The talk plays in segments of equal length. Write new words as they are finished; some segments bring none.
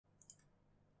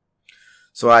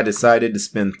So I decided to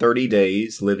spend 30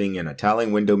 days living in a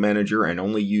tiling window manager and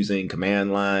only using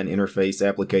command line interface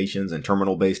applications and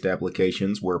terminal-based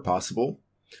applications where possible.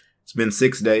 It's been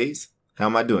 6 days. How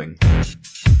am I doing?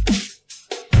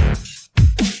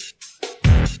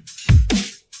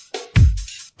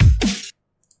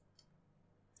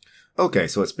 Okay,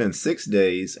 so it's been 6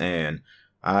 days and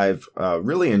I've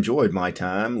really enjoyed my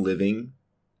time living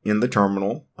in the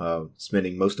terminal,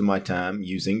 spending most of my time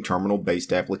using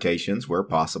terminal-based applications where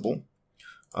possible.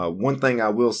 One thing I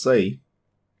will say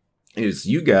is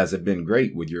you guys have been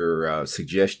great with your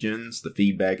suggestions, the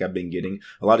feedback I've been getting.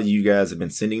 A lot of you guys have been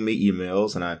sending me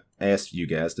emails, and I asked you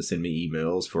guys to send me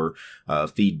emails for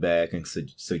feedback and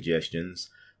suggestions.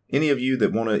 Any of you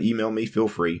that want to email me, feel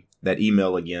free. That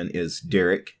email again is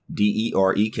Derek,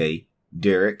 D-E-R-E-K,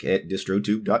 Derek at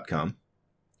distrotube.com.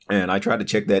 And I try to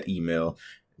check that email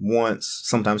once,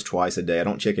 sometimes twice a day. I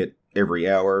don't check it every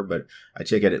hour, but I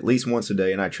check it at least once a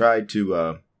day, and I try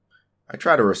to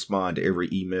respond to every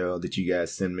email that you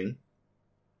guys send me.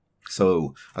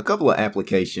 So a couple of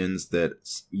applications that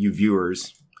you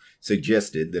viewers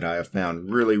suggested that I have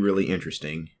found really, really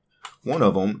interesting. One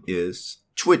of them is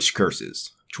Twitch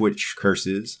Curses. Twitch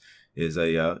Curses is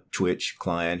a Twitch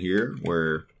client here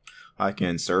where I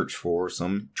can search for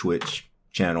some Twitch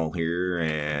channel here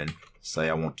and say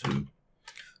I want to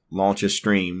launch a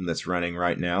stream that's running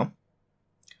right now.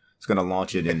 It's going to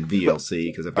launch it in VLC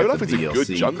because I've got the VLC good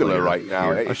jungler right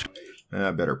now. Hey.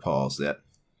 I better pause that.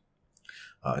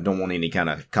 I don't want any kind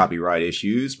of copyright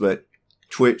issues, but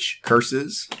Twitch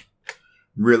Curses,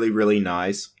 really, really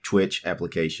nice Twitch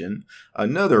application.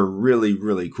 Another really,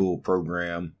 really cool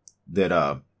program that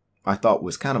I thought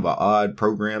was kind of an odd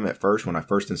program at first when I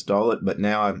first installed it, but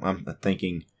now I'm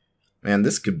thinking, man,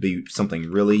 this could be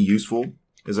something really useful.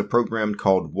 Is a program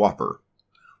called WOPR.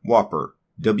 WOPR.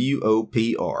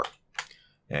 W-O-P-R.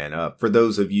 And for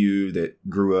those of you that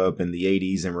grew up in the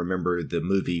 80s and remember the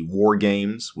movie War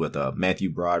Games with Matthew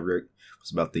Broderick, it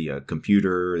was about the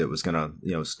computer that was going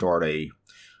to, start a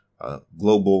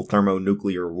global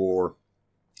thermonuclear war.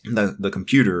 The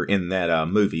computer in that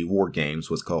movie War Games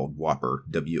was called WOPR.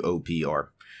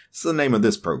 W-O-P-R. It's the name of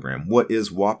this program. What is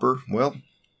WOPR? Well,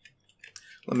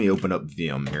 let me open up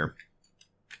Vim here.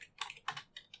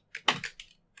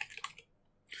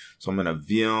 So I'm going to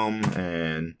Vim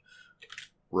and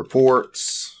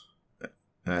reports.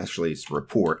 Actually, it's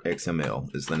report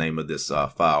XML is the name of this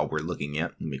file we're looking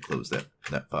at. Let me close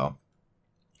that file.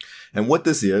 And what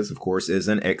this is, of course, is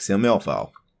an XML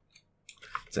file.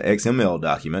 It's an XML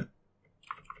document.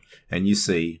 And you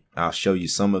see, I'll show you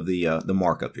some of the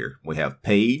markup here. We have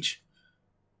page.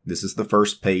 This is the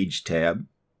first page tab,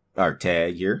 or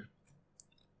tag here.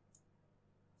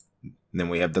 And then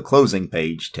we have the closing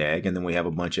page tag, and then we have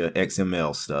a bunch of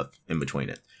XML stuff in between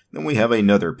it. Then we have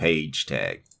another page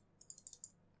tag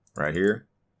right here,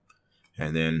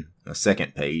 and then a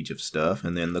second page of stuff,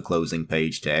 and then the closing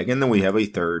page tag, and then we have a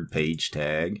third page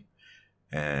tag,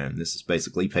 and this is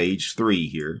basically page 3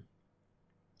 here.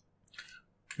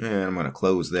 And I'm going to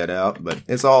close that out, but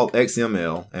it's all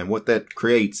XML, and what that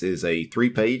creates is a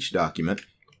 3-page document.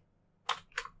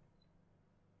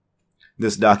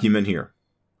 This document here.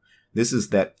 This is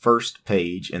that first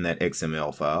page in that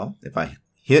XML file. If I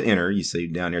hit enter, you see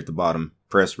down here at the bottom,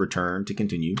 press return to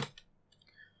continue.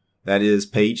 That is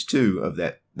page 2 of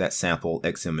that sample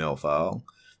XML file.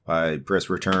 If I press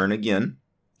return again,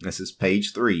 this is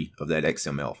page 3 of that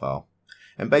XML file.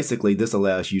 And basically this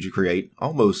allows you to create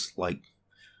almost like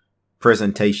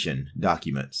presentation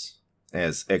documents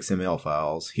as XML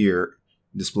files here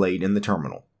displayed in the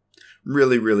terminal.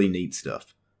 Really, really neat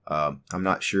stuff. I'm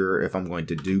not sure if I'm going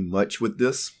to do much with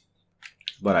this,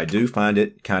 but I do find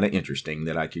it kind of interesting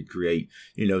that I could create,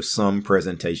 some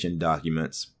presentation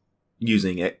documents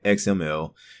using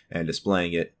XML and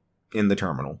displaying it in the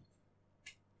terminal.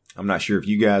 I'm not sure if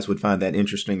you guys would find that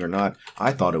interesting or not.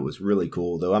 I thought it was really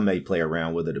cool, though I may play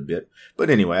around with it a bit. But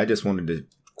anyway, I just wanted to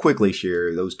quickly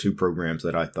share those 2 programs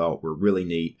that I thought were really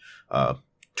neat.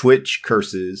 Twitch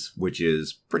Curses, which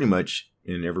is pretty much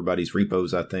in everybody's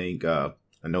repos, I think.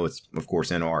 I know it's, of course,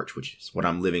 in Arch, which is what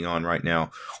I'm living on right now.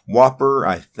 WOPR,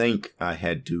 I think I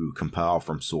had to compile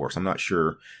from source. I'm not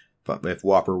sure if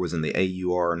WOPR was in the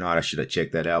AUR or not. I should have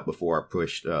checked that out before I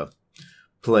pushed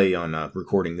play on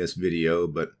recording this video.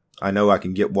 But I know I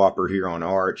can get WOPR here on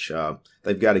Arch.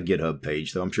 They've got a GitHub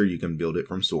page, so I'm sure you can build it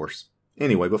from source.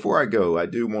 Anyway, before I go, I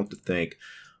do want to thank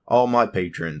all my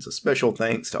patrons. A special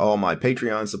thanks to all my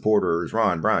Patreon supporters: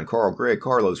 Ron, Brian, Carl, Greg,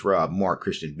 Carlos, Rob, Mark,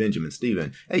 Christian, Benjamin,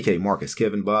 Steven, AK, Marcus,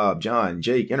 Kevin, Bob, John,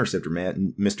 Jake, Interceptor Matt,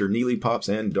 Mr. Neely Pops,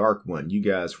 and Dark One. You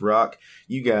guys rock.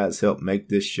 You guys help make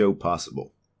this show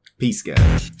possible. Peace,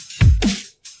 guys.